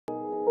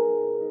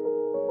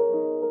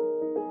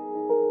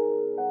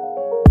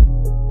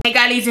Hey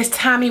girlies, it's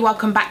Tammy.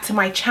 Welcome back to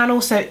my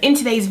channel. So in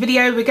today's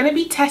video we're going to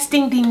be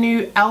testing the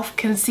new e.l.f.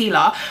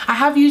 concealer. I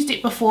have used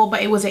it before,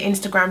 but it was an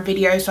Instagram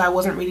video, so I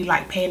wasn't really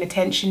like paying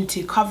attention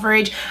to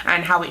coverage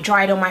and how it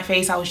dried on my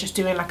face. I was just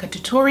doing like a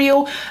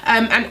tutorial,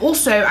 and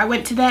also I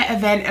went to their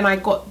event and I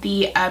got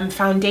the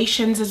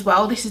foundations as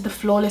well. This is the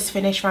Flawless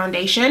Finish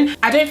foundation.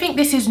 I don't think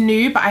this is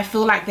new, but I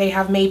feel like they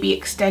have maybe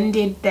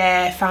extended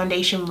their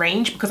foundation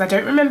range because I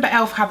don't remember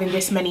e.l.f. having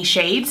this many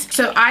shades.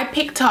 So I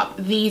picked up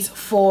these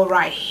four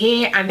right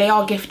here, and they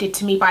are gifted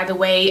to me, by the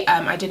way.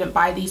 I didn't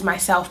buy these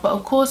myself, but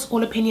of course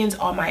all opinions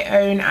are my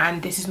own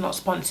and this is not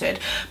sponsored.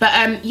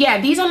 But yeah,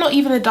 these are not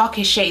even the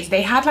darkest shades.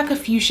 They had like a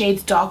few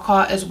shades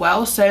darker as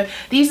well, so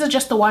these are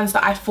just the ones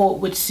that I thought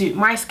would suit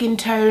my skin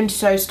tone.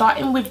 So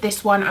starting with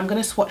this one, I'm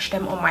going to swatch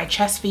them on my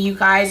chest for you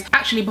guys.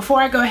 Actually,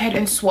 before I go ahead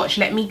and swatch,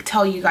 let me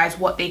tell you guys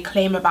what they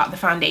claim about the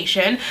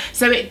foundation.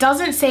 So it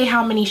doesn't say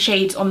how many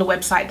shades on the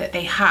website that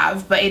they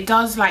have, but it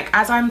does, like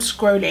as I'm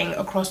scrolling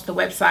across the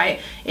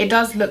website, it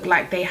does look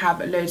like they have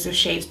loads of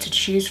shades to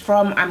choose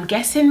from. I'm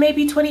guessing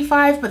maybe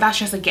 25, but that's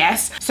just a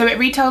guess. So it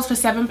retails for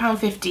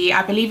 £7.50.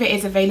 I believe it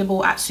is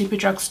available at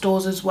Superdrug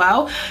stores as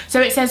well. So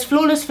it says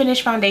Flawless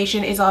Finish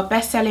foundation is our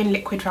best-selling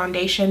liquid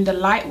foundation. The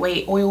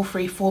lightweight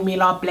oil-free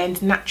formula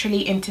blends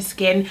naturally into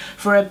skin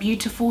for a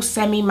beautiful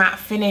semi-matte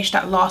finish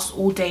that lasts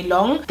all day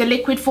long. The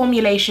liquid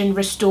formulation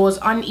restores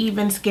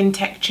uneven skin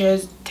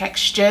textures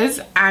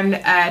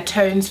and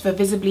tones for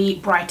visibly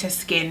brighter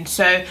skin.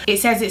 So it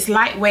says it's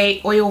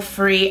lightweight,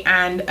 oil-free,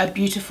 and a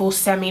beautiful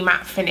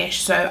semi-matte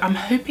finish. So I'm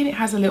hoping it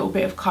has a little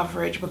bit of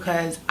coverage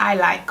because I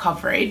like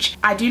coverage.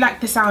 I do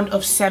like the sound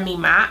of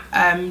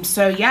semi-matte.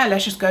 So yeah,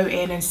 let's just go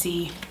in and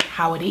see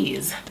how it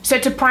is. So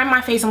to prime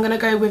my face, I'm going to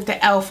go with the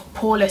e.l.f.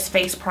 Poreless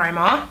Face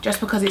Primer. Just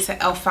because it's an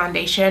e.l.f.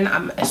 foundation,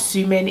 I'm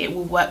assuming it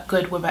will work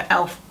good with an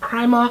e.l.f.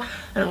 primer.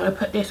 And I'm going to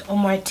put this on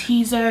my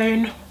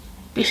T-zone.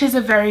 This is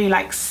a very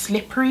like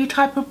slippery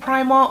type of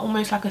primer,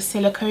 almost like a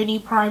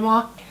silicone-y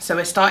primer. So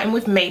we're starting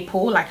with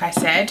Maple, like I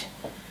said,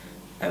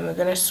 and we're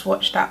gonna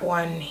swatch that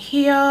one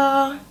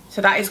here.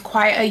 So that is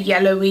quite a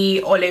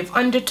yellowy olive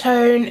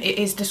undertone. It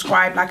is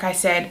described, like I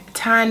said,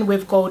 tan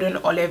with golden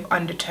olive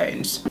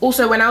undertones.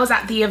 Also, when I was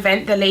at the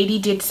event, the lady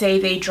did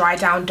say they dry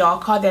down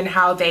darker than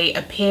how they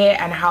appear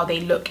and how they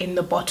look in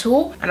the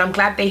bottle. And I'm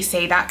glad they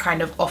say that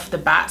kind of off the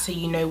bat so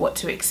you know what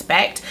to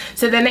expect.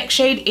 So the next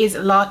shade is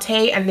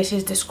Latte, and this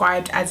is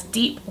described as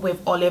deep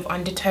with olive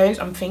undertones.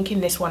 I'm thinking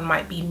this one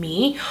might be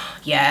me.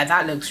 Yeah,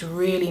 that looks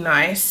really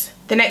nice.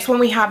 The next one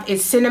we have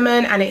is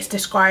Cinnamon, and it's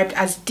described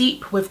as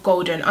deep with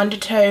golden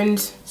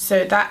undertones.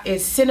 So that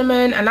is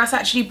Cinnamon, and that's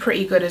actually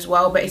pretty good as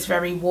well, but it's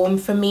very warm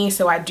for me,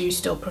 so I do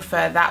still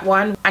prefer that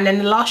one. And then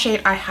the last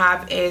shade I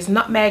have is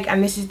Nutmeg,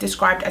 and this is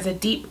described as a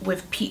deep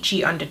with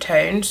peachy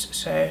undertones.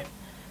 So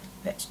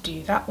let's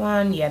do that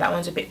one. Yeah, that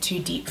one's a bit too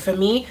deep for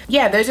me.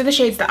 Yeah, those are the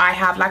shades that I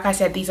have. Like I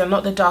said, these are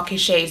not the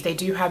darkest shades. They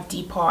do have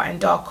deeper and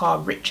darker,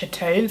 richer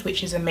tones,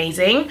 which is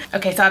amazing.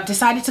 Okay, so I've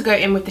decided to go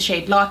in with the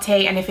shade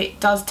Latte, and if it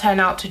does turn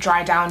out to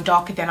dry down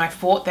darker than I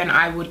thought, then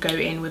I would go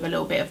in with a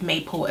little bit of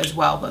Maple as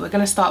well. But we're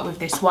going to start with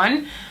this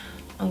one.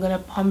 I'm going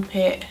to pump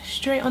it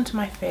straight onto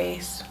my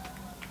face.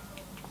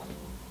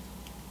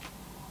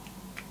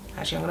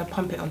 Actually, I'm going to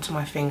pump it onto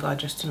my finger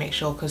just to make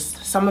sure, because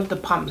some of the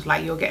pumps,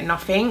 like, you'll get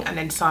nothing, and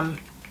then some...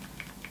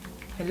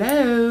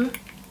 Hello?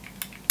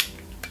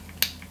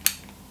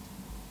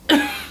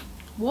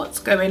 What's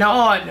going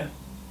on?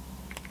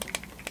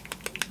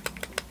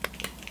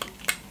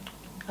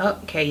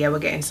 Okay, yeah, we're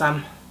getting some.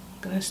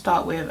 I'm gonna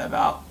start with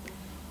about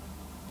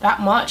that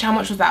much. How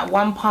much was that?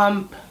 One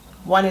pump,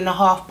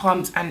 1.5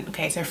 pumps, and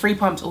okay, so 3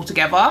 pumps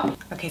altogether.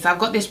 Okay, so I've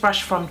got this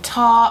brush from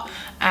Tarte,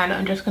 and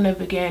I'm just gonna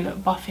begin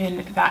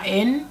buffing that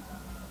in.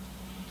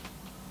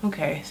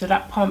 Okay, so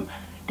that pump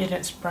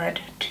didn't spread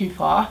too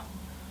far.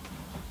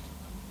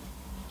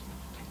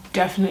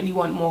 Definitely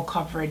want more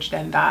coverage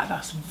than that.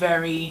 That's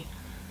very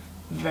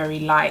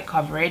light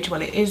coverage.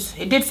 Well,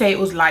 it did say it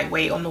was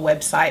lightweight on the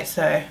website,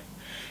 so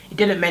it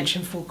didn't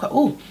mention full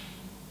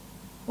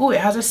oh,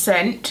 it has a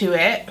scent to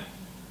it.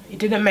 It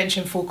didn't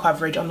mention full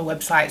coverage on the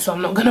website, so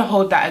I'm not gonna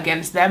hold that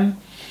against them,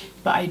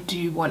 but I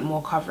do want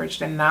more coverage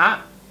than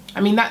that.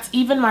 I mean, that's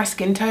even my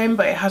skin tone,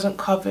 but it hasn't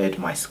covered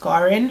my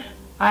scarring.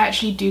 I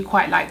actually do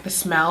quite like the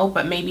smell,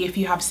 but maybe if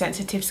you have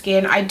sensitive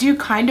skin. I do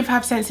kind of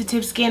have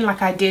sensitive skin,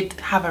 like I did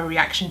have a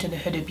reaction to the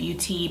Huda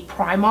Beauty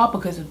primer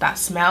because of that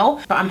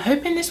smell. But I'm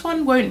hoping this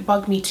one won't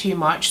bug me too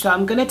much. So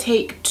I'm gonna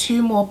take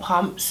 2 more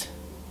pumps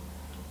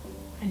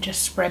and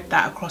just spread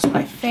that across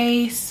my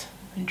face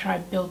and try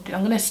build it.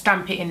 I'm gonna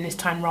stamp it in this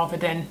time rather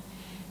than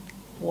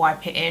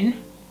wipe it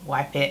in.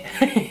 Wipe it,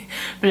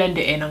 blend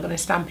it in. I'm gonna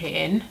stamp it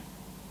in.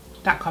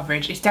 That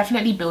coverage, it's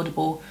definitely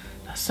buildable.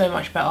 That's so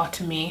much better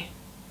to me.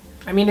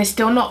 I mean, it's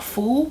still not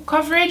full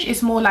coverage,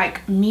 it's more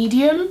like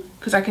medium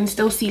because I can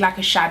still see like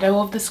a shadow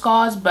of the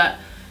scars, but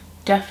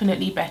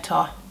definitely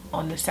better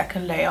on the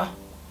second layer.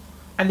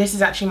 And this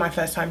is actually my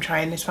first time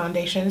trying this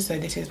foundation, so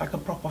this is like a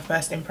proper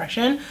first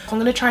impression. I'm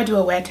gonna try do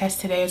a wear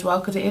test today as well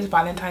because it is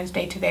Valentine's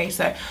Day today,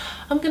 so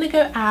I'm gonna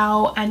go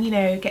out and, you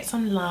know, get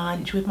some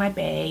lunch with my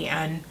bae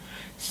and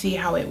see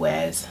how it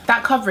wears.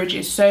 That coverage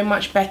is so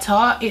much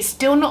better. It's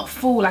still not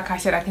full, like I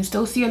said, I can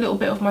still see a little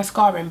bit of my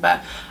scarring,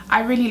 but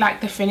I really like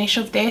the finish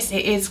of this.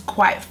 It is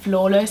quite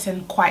flawless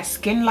and quite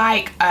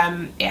skin-like.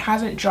 It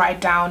hasn't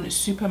dried down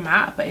super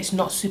matte, but it's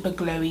not super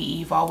glowy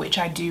either, which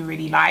I do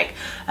really like.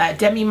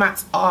 Demi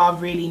mattes are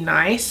really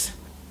nice.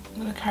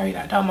 I'm gonna carry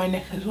that down my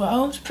neck as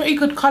well. It's a pretty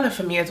good color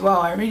for me as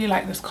well. I really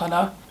like this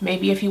color.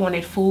 Maybe if you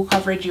wanted full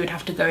coverage, you would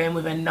have to go in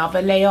with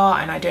another layer,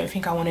 and I don't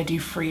think I want to do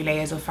 3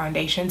 layers of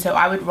foundation. So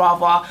I would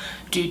rather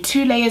do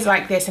 2 layers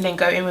like this and then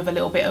go in with a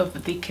little bit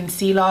of the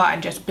concealer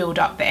and just build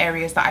up the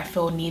areas that I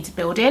feel needs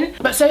building.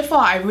 But so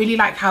far I really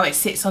like how it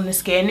sits on the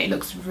skin. It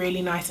looks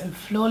really nice and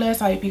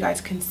flawless. I hope you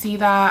guys can see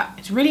that.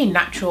 It's really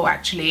natural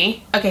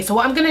actually. Okay, so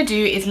what I'm gonna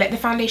do is let the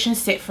foundation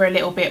sit for a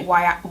little bit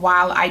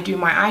while I do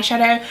my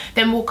eyeshadow.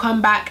 Then we'll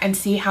come back and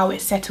see how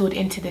it's settled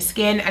into the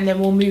skin, and then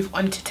we'll move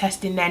on to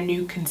testing their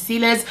new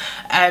concealers.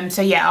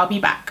 So yeah, I'll be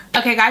back.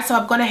 Okay guys, so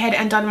I've gone ahead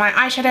and done my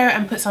eyeshadow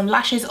and put some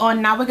lashes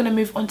on. Now we're going to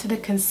move on to the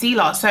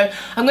concealer. So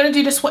I'm going to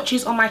do the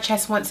swatches on my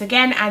chest once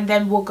again, and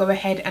then we'll go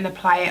ahead and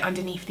apply it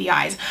underneath the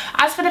eyes.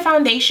 As for the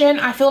foundation,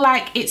 I feel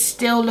like it's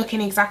still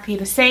looking exactly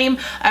the same.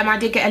 I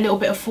did get a little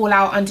bit of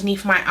fallout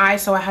underneath my eye,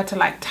 so I had to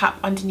like tap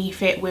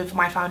underneath it with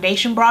my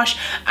foundation brush,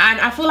 and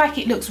I feel like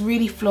it looks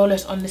really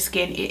flawless on the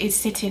skin. It is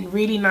sitting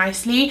really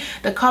nicely.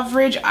 The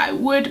coverage, I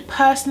would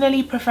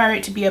personally prefer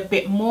it to be a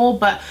bit more,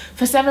 but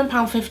for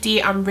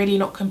 £7.50 I'm really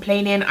not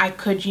complaining. I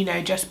could, you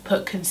know, just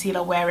put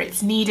concealer where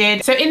it's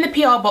needed. So in the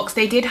PR box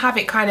they did have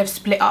it kind of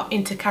split up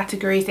into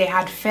categories. They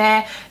had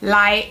fair,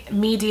 light,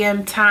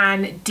 medium,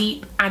 tan,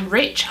 deep and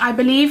rich, I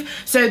believe.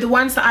 So the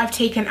ones that I've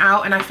taken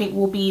out and I think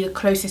will be the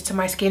closest to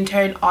my skin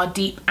tone are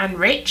deep and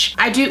rich.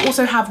 I do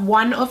also have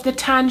one of the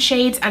tan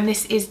shades, and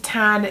this is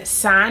Tan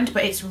Sand,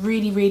 but it's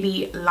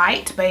really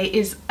light, but it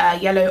is a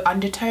yellow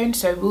undertone,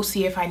 so we'll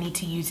see if I need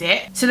to use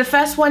it. So the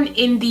first one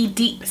in the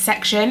deep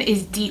section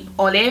is Deep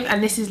Olive,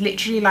 and this is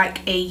literally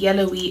like a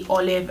yellowy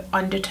olive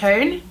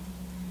undertone,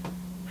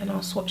 and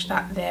I'll swatch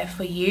that there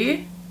for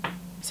you.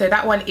 So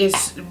that one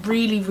is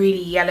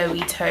really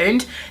yellowy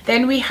toned.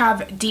 Then we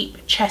have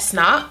Deep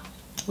Chestnut,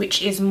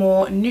 which is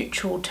more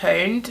neutral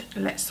toned.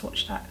 Let's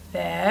swatch that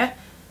there.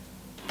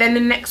 Then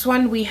the next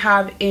one we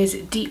have is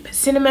Deep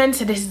Cinnamon.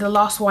 So this is the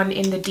last one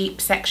in the deep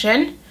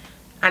section,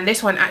 and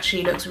this one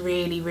actually looks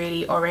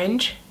really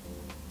orange.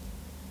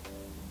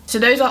 So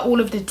those are all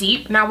of the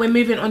deep. Now we're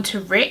moving on to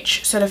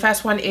rich. So the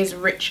first one is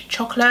Rich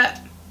Chocolate.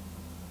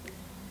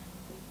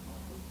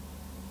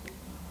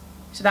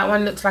 So that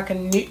one looks like a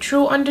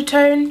neutral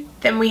undertone.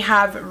 Then we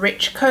have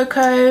Rich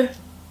Cocoa,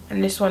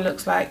 and this one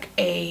looks like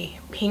a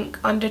pink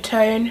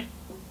undertone.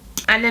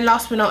 And then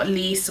last but not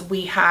least,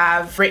 we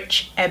have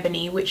Rich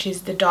Ebony, which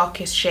is the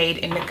darkest shade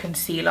in the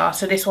concealer.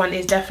 So this one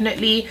is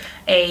definitely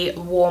a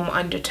warm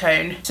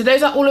undertone. So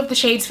those are all of the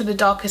shades for the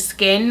darker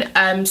skin.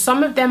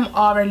 Some of them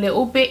are a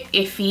little bit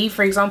iffy.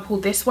 For example,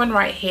 this one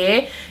right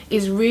here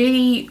is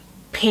really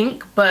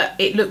pink, but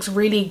it looks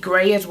really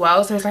grey as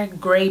well, so it's like a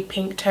grey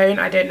pink tone.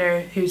 I don't know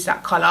who's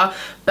that colour,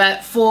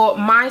 but for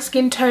my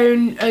skin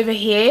tone over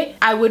here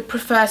I would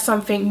prefer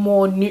something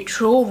more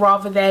neutral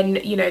rather than,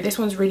 you know, this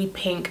one's really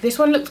pink. This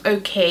one looks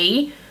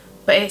okay,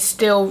 but it's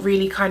still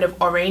really kind of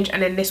orange,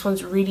 and then this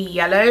one's really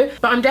yellow.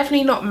 But I'm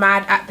definitely not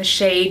mad at the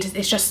shades,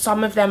 it's just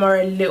some of them are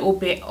a little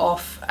bit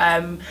off.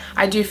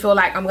 I do feel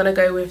like I'm gonna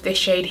go with this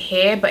shade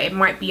here, but it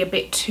might be a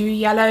bit too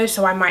yellow,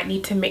 so I might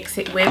need to mix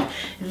it with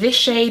this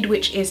shade,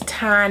 which is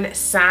Tan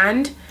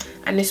Sand,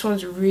 and this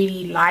one's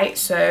really light.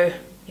 So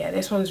yeah,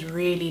 this one's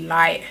really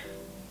light.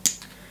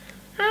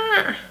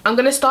 I'm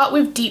gonna start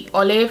with Deep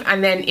Olive,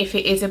 and then if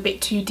it is a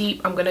bit too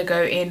deep I'm gonna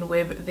go in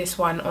with this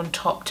one on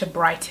top to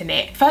brighten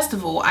it. First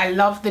of all, I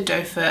love the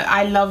doe foot.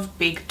 I love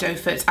big doe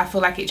foots. I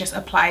feel like it just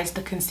applies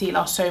the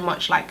concealer so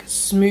much like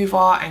smoother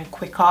and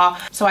quicker,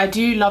 so I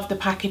do love the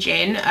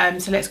packaging.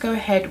 So let's go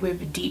ahead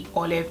with Deep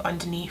Olive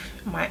underneath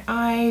my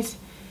eyes.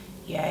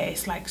 Yeah,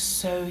 it's like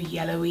so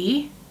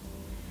yellowy.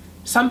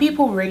 Some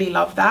people really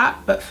love that,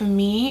 but for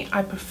me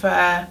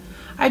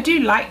I do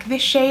like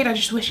this shade. I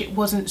just wish it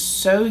wasn't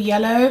so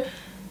yellow.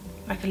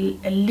 Like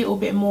a little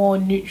bit more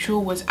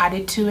neutral was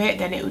added to it,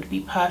 then it would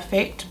be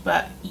perfect.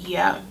 But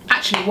yeah,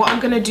 actually what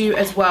I'm gonna do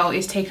as well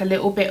is take a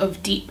little bit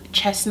of Deep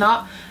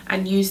Chestnut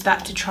and use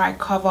that to try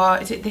cover,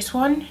 is it this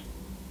one?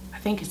 I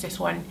think it's this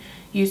one.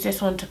 Use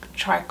this one to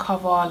try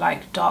cover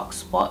like dark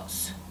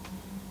spots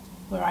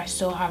where I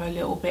still have a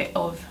little bit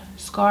of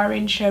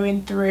scarring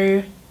showing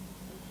through,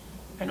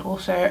 and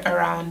also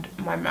around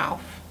my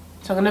mouth.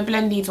 So I'm going to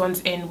blend these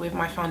ones in with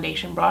my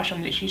foundation brush.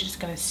 I'm literally just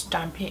going to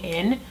stamp it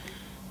in.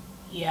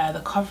 Yeah, the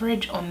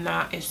coverage on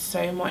that is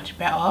so much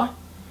better.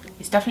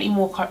 It's definitely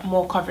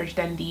more coverage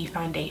than the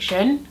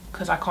foundation,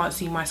 because I can't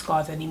see my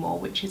scars anymore,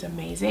 which is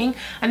amazing.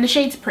 And the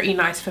shade's pretty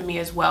nice for me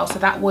as well. So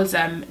that was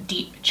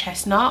Deep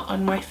Chestnut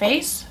on my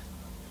face.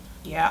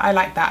 Yeah, I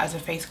like that as a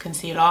face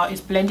concealer.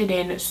 It's blended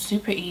in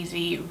super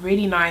easy,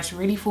 really nice,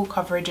 really full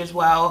coverage as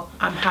well.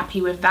 I'm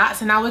happy with that.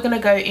 So now we're going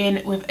to go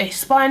in with a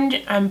sponge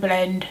and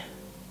blend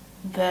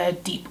the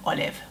Deep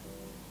Olive.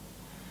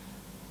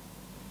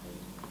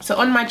 So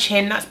on my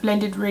chin, that's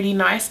blended really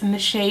nice, and the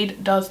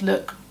shade does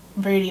look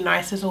really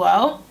nice as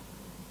well.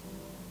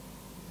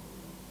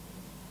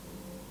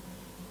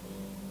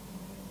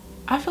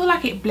 I feel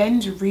like it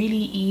blends really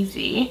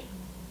easy.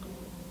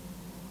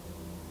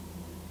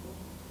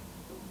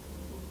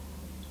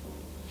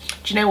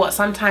 Do you know what,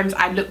 sometimes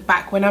I look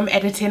back when I'm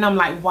editing, I'm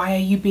like, why are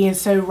you being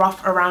so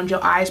rough around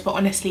your eyes? But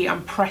honestly,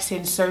 I'm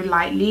pressing so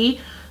lightly,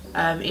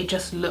 it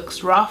just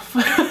looks rough.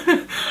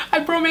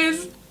 I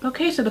promise.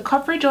 Okay, so the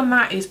coverage on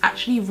that is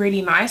actually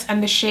really nice,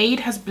 and the shade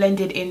has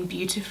blended in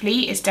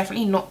beautifully. It's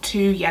definitely not too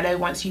yellow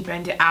once you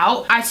blend it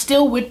out. I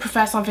still would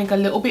prefer something a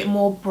little bit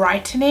more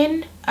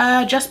brightening,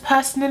 just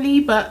personally,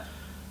 but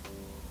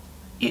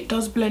it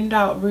does blend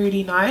out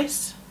really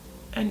nice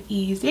and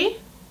easy.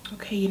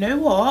 Okay, you know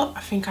what?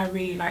 I think I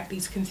really like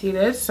these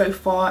concealers so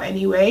far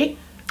anyway.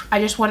 I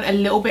just want a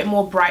little bit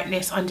more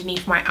brightness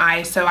underneath my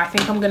eyes, so I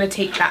think I'm going to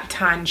take that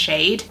tan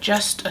shade,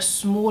 just a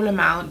small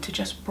amount to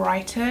just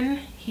brighten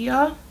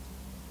here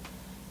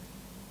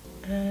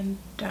and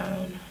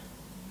down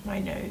my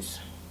nose,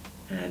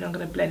 and I'm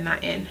going to blend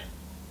that in.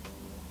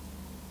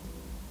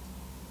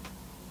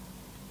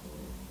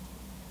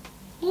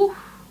 Ooh,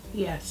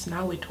 yes,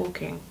 now we're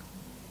talking.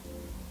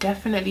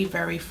 Definitely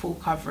very full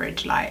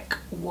coverage, like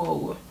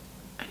whoa.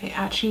 It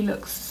actually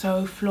looks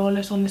so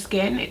flawless on the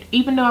skin.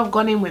 Even though I've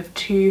gone in with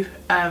two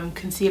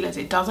concealers,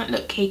 it doesn't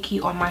look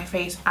cakey on my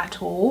face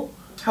at all.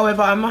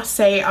 However, I must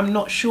say I'm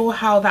not sure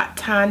how that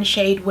tan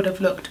shade would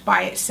have looked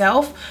by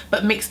itself,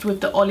 but mixed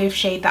with the olive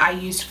shade that I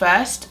used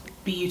first,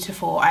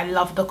 beautiful. I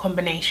love the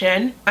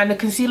combination, and the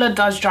concealer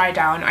does dry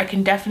down. I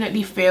can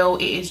definitely feel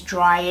it is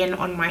drying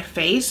on my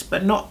face,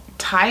 but not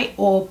tight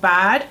or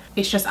bad.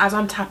 It's just as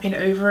I'm tapping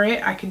over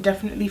it, I can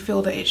definitely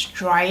feel that it's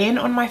drying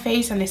on my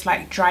face, and it's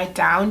like dried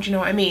down, do you know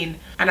what I mean?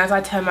 And as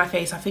I turn my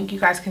face, I think you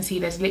guys can see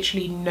there's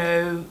literally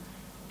no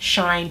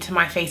shine to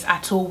my face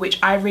at all, which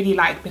I really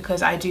like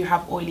because I do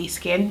have oily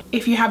skin.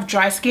 If you have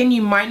dry skin,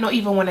 you might not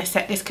even want to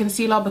set this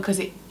concealer because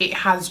it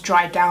has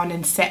dried down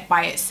and set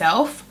by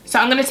itself. So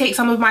I'm going to take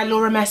some of my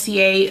Laura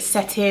Mercier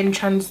Set-In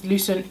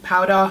Translucent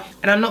Powder,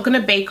 and I'm not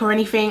going to bake or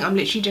anything. I'm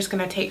literally just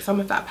going to take some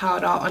of that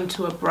powder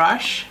onto a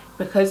brush.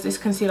 Because this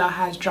concealer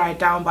has dried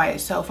down by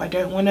itself, I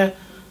don't want to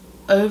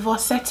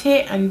overset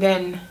it and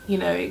then, you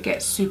know, it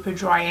gets super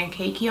dry and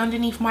cakey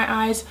underneath my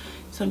eyes.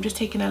 So I'm just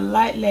taking a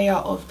light layer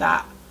of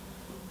that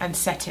and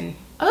setting.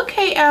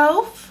 Okay,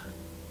 elf.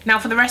 Now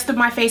for the rest of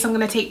my face, I'm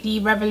going to take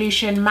the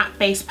Revolution Matte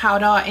Base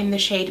Powder in the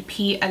shade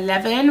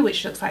P11,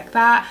 which looks like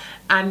that.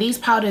 And these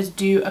powders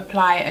do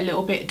apply a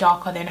little bit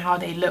darker than how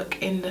they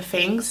look in the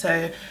thing,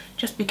 so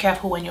just be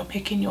careful when you're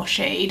picking your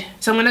shade.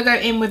 So I'm going to go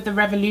in with the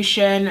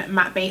Revolution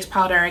Matte Base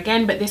Powder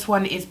again, but this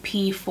one is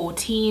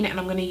P14, and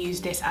I'm going to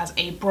use this as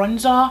a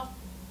bronzer.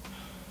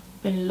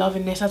 Been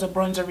loving this as a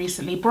bronzer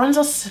recently.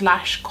 Bronzer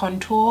slash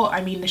contour.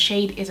 I mean, the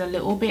shade is a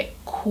little bit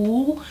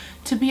cool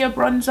to be a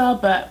bronzer,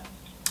 but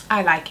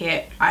I like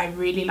it. I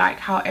really like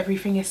how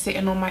everything is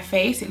sitting on my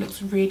face. It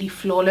looks really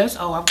flawless.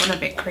 Oh, I've gone a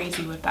bit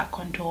crazy with that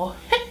contour.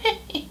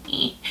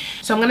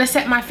 So I'm going to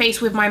set my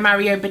face with my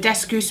Mario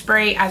Badescu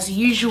spray as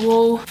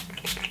usual.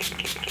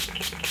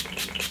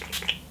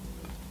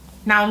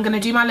 Now I'm going to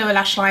do my lower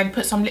lash line,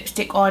 put some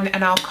lipstick on,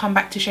 and I'll come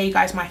back to show you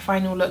guys my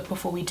final look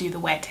before we do the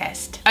wear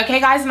test. Okay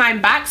guys, and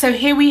I'm back. So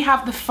here we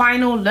have the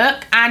final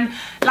look, and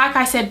like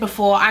I said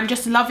before, I'm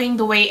just loving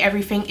the way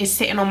everything is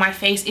sitting on my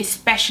face,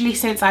 especially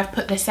since I've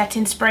put the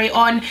setting spray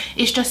on.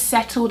 It's just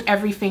settled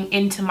everything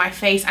into my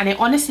face, and it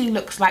honestly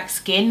looks like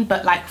skin,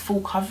 but like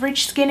full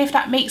coverage skin, if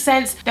that makes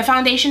sense. The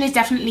foundation is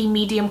definitely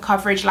medium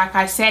coverage. Like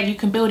I said, you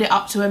can build it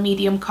up to a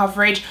medium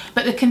coverage,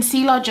 but the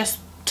concealer just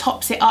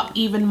tops it up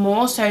even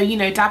more. So, you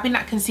know, dabbing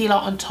that concealer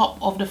on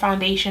top of the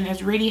foundation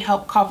has really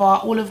helped cover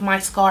all of my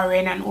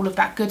scarring and all of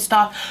that good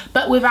stuff,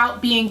 but without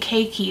being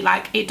cakey.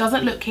 Like, it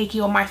doesn't look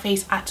cakey on my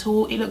face at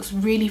all. It looks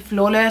really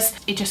flawless.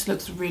 It just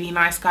looks really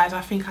nice, guys.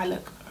 I think I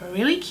look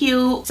really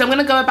cute. So I'm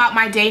gonna go about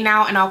my day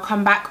now, and I'll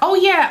come back. Oh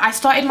yeah, I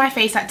started my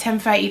face at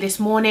 10:30 this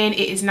morning.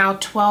 It is now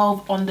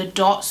 12 on the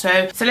dot,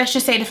 so let's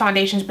just say the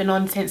foundation's been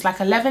on since like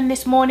 11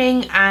 this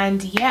morning,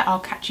 and yeah, I'll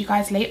catch you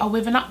guys later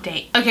with an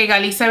update. Okay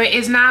girlies, so it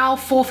is now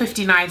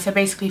 4:59, so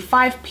basically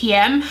 5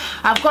 p.m.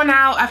 I've gone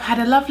out, I've had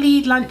a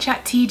lovely lunch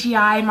at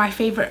TGI, my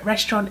favorite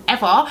restaurant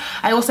ever.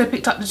 I also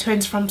picked up the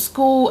twins from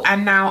school,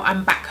 and now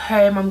I'm back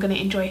home. I'm gonna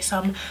enjoy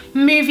some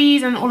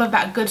movies and all of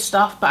that good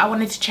stuff, but I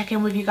wanted to check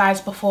in with you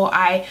guys before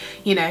I,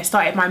 you know,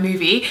 started my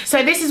movie.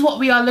 So this is what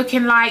we are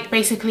looking like.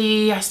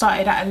 Basically, I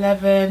started at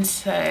 11,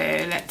 so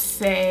let's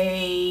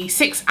say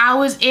 6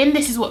 hours in,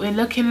 this is what we're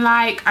looking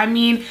like. I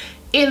mean,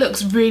 it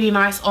looks really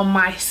nice on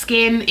my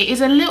skin. It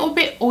is a little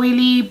bit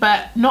oily,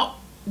 but not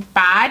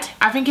bad.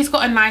 I think it's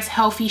got a nice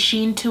healthy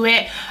sheen to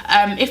it.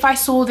 If I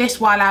saw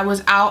this while I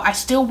was out, I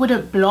still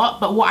wouldn't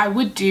blot, but what I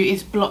would do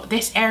is blot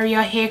this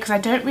area here, because I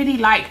don't really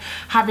like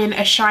having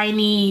a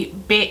shiny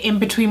bit in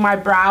between my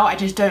brow. I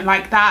just don't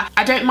like that.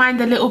 I don't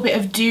mind the little bit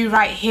of dew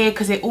right here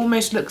because it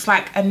almost looks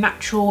like a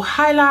natural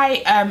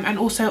highlight, and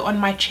also on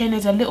my chin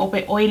is a little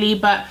bit oily,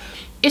 but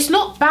it's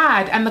not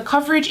bad, and the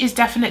coverage is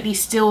definitely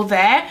still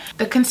there.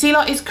 The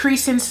concealer is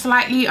creasing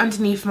slightly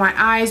underneath my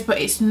eyes, but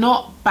it's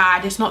not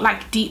bad. It's not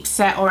like deep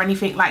set or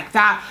anything like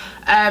that.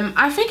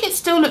 I think it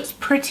still looks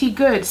pretty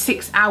good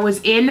 6 hours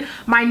in.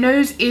 My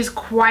nose is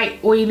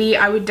quite oily.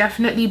 I would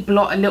definitely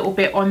blot a little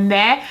bit on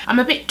there. I'm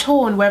a bit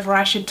torn whether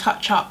I should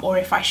touch up or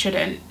if I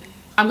shouldn't.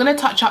 I'm going to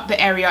touch up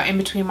the area in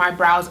between my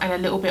brows and a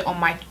little bit on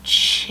my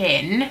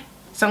chin.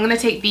 So I'm going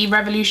to take the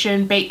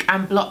Revolution Bake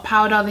and Blot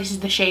Powder. This is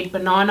the shade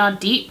Banana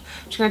Deep.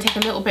 I'm just going to take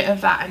a little bit of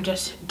that and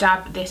just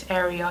dab this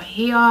area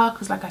here,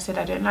 because like I said,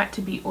 I don't like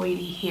to be oily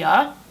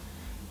here.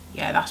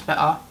 Yeah, that's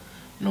better.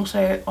 And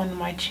also on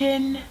my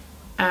chin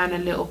and a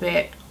little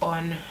bit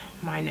on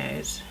my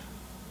nose.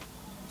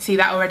 See,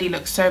 that already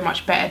looks so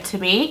much better to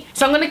me.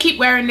 So I'm going to keep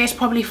wearing this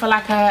probably for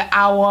like an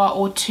hour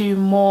or two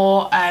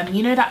more.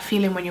 You know that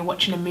feeling when you're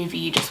watching a movie,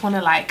 you just want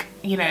to like,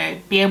 you know,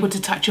 be able to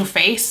touch your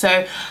face.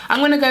 So I'm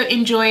going to go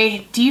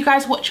enjoy. Do you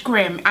guys watch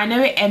Grimm? I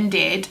know it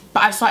ended,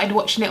 but I started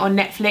watching it on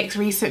Netflix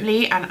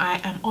recently and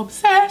I am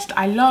obsessed.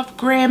 I love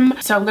Grimm.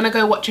 So I'm going to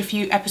go watch a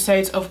few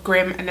episodes of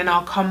Grimm and then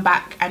I'll come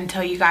back and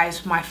tell you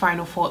guys my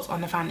final thoughts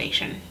on the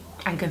foundation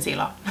and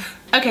concealer.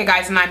 Okay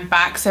guys, and I'm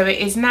back. So it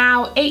is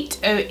now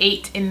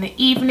 8:08 in the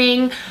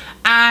evening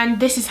and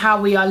this is how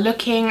we are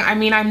looking. I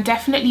mean, I'm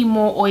definitely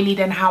more oily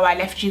than how I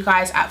left you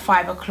guys at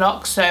 5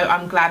 o'clock, so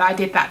I'm glad I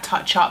did that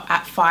touch up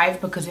at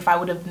 5, because if I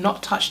would have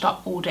not touched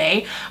up all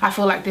day, I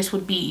feel like this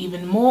would be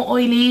even more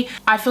oily.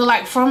 I feel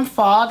like from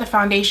far the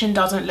foundation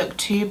doesn't look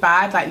too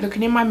bad. Like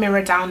looking in my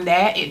mirror down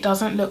there, it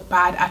doesn't look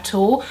bad at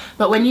all,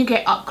 but when you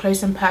get up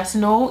close and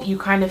personal, you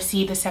kind of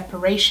see the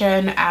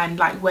separation and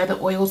like where the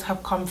oils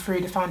have come through,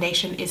 the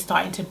foundation is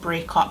starting to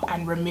break up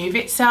and remove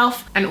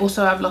itself. And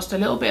also I've lost a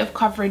little bit of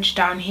coverage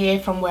down here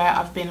from where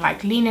I've been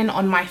like leaning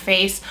on my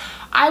face.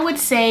 I would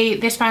say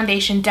this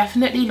foundation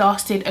definitely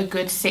lasted a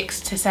good 6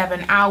 to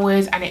 7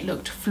 hours and it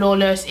looked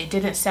flawless. It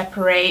didn't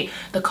separate,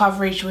 the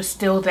coverage was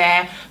still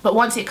there, but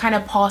once it kind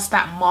of passed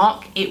that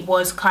mark, it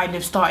was kind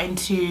of starting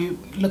to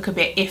look a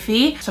bit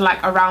iffy. So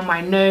like around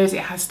my nose,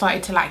 it has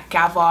started to like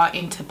gather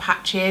into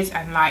patches,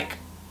 and like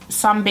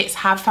some bits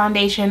have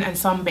foundation and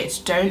some bits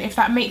don't, if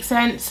that makes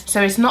sense.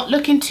 So it's not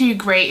looking too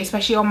great,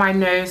 especially on my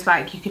nose.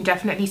 Like you can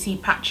definitely see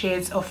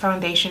patches of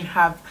foundation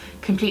have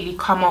completely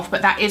come off,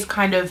 but that is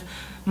kind of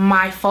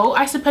my fault,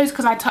 I suppose,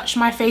 because I touched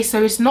my face.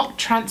 So it's not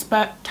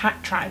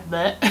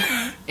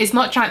it's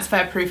not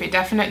transfer proof. It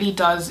definitely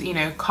does, you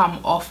know,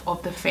 come off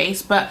of the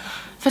face, but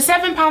for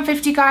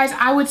 £7.50 guys,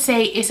 I would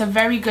say it's a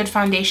very good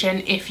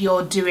foundation if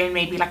you're doing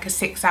maybe like a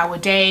 6-hour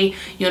day,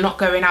 you're not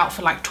going out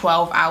for like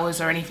 12 hours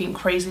or anything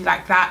crazy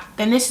like that,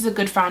 then this is a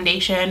good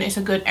foundation. It's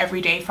a good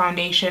everyday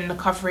foundation. The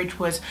coverage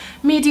was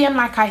medium,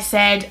 like I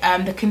said.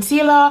 The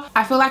concealer,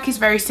 I feel like is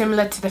very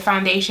similar to the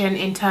foundation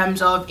in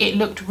terms of it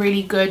looked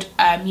really good,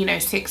 you know,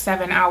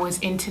 6-7 hours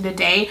into the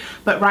day,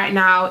 but right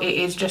now it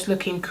is just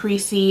looking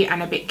creasy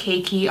and a bit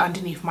cakey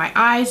underneath my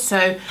eyes.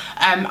 So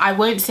I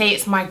won't say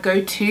it's my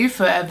go-to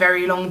for a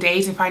very long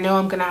days. If I know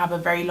I'm gonna have a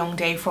very long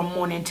day from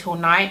morning till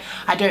night,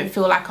 I don't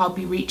feel like I'll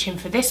be reaching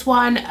for this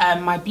one.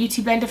 My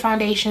Beauty Blender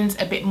foundation's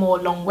a bit more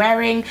long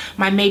wearing.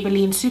 My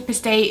Maybelline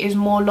Superstay is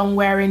more long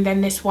wearing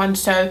than this one,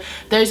 so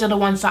those are the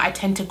ones that I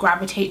tend to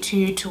gravitate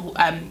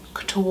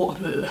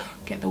toward.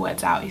 Get the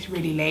words out, it's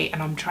really late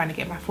and I'm trying to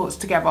get my thoughts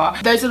together.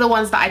 Those are the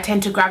ones that I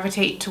tend to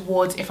gravitate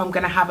towards if I'm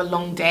gonna have a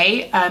long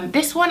day.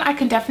 This one I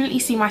can definitely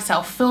see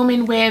myself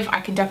filming with.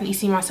 I can definitely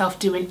see myself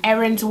doing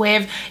errands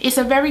with. It's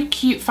a very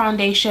cute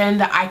foundation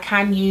that I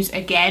can use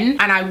again,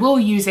 and I will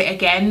use it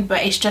again,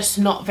 but it's just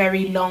not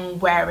very long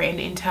wearing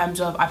in terms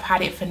of I've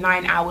had it for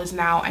 9 hours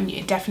now, and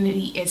it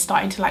definitely is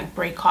starting to like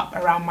break up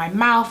around my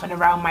mouth and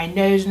around my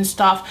nose and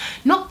stuff.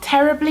 Not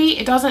terribly,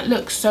 it doesn't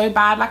look so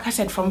bad. Like I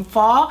said, from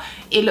far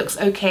it looks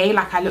okay,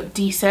 like I look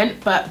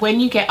decent, but when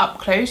you get up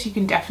close you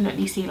can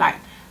definitely see like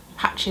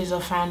patches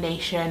of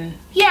foundation.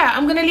 Yeah,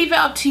 I'm gonna leave it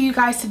up to you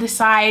guys to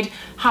decide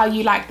how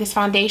you like this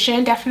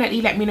foundation.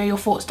 Definitely let me know your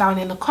thoughts down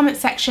in the comment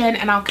section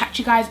and I'll catch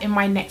you guys in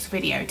my next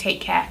video. Take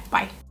care,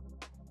 bye.